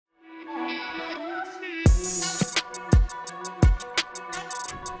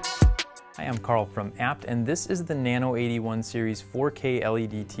I'm Carl from Apt, and this is the Nano81 series 4K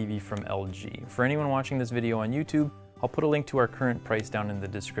LED TV from LG. For anyone watching this video on YouTube, I'll put a link to our current price down in the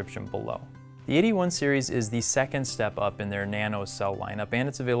description below. The 81 series is the second step up in their nano-cell lineup, and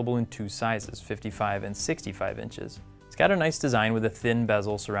it's available in two sizes, 55 and 65 inches. It's got a nice design with a thin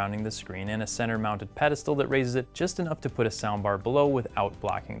bezel surrounding the screen and a center-mounted pedestal that raises it just enough to put a soundbar below without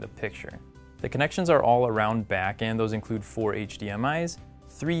blocking the picture. The connections are all around back, and those include 4 HDMIs,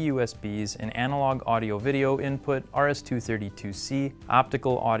 3 USBs, an analog audio-video input, RS-232C,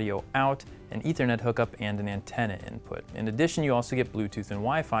 optical audio out, an Ethernet hookup, and an antenna input. In addition, you also get Bluetooth and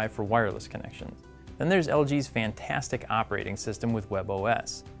Wi-Fi for wireless connections. Then there's LG's fantastic operating system with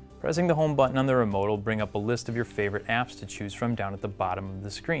WebOS. Pressing the home button on the remote will bring up a list of your favorite apps to choose from down at the bottom of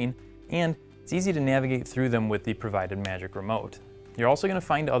the screen, and it's easy to navigate through them with the provided Magic Remote. You're also going to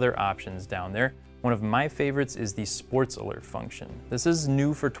find other options down there. One of my favorites is the Sports Alert function. This is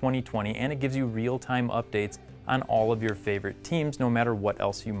new for 2020, and it gives you real-time updates on all of your favorite teams, no matter what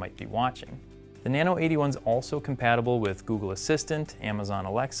else you might be watching. The Nano81 is also compatible with Google Assistant, Amazon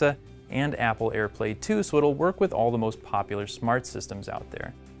Alexa, and Apple AirPlay 2, so it'll work with all the most popular smart systems out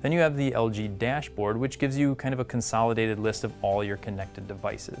there. Then you have the LG dashboard, which gives you kind of a consolidated list of all your connected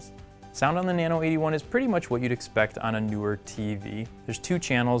devices. Sound on the Nano81 is pretty much what you'd expect on a newer TV. There's 2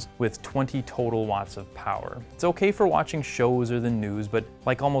 channels with 20 total watts of power. It's okay for watching shows or the news, but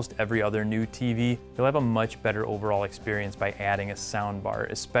like almost every other new TV, you'll have a much better overall experience by adding a soundbar,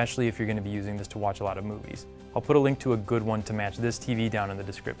 especially if you're going to be using this to watch a lot of movies. I'll put a link to a good one to match this TV down in the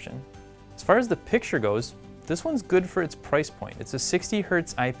description. As far as the picture goes, this one's good for its price point. It's a 60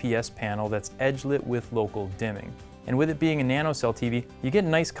 Hz IPS panel that's edge-lit with local dimming. And with it being a nano-cell TV, you get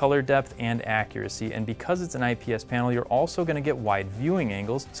nice color depth and accuracy, and because it's an IPS panel, you're also going to get wide viewing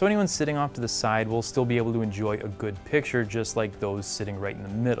angles, so anyone sitting off to the side will still be able to enjoy a good picture just like those sitting right in the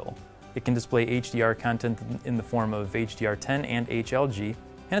middle. It can display HDR content in the form of HDR10 and HLG,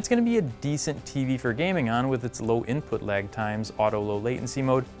 and it's going to be a decent TV for gaming on with its low input lag times, auto low latency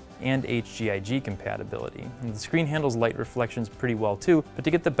mode, and HGIG compatibility. And the screen handles light reflections pretty well too, but to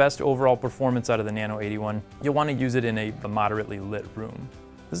get the best overall performance out of the Nano81, you'll want to use it in a moderately lit room.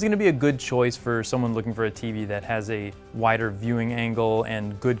 This is going to be a good choice for someone looking for a TV that has a wider viewing angle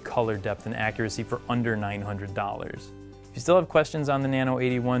and good color depth and accuracy for under $900. If you still have questions on the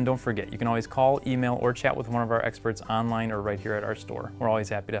Nano81, don't forget, you can always call, email, or chat with one of our experts online or right here at our store. We're always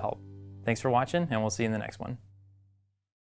happy to help. Thanks for watching, and we'll see you in the next one.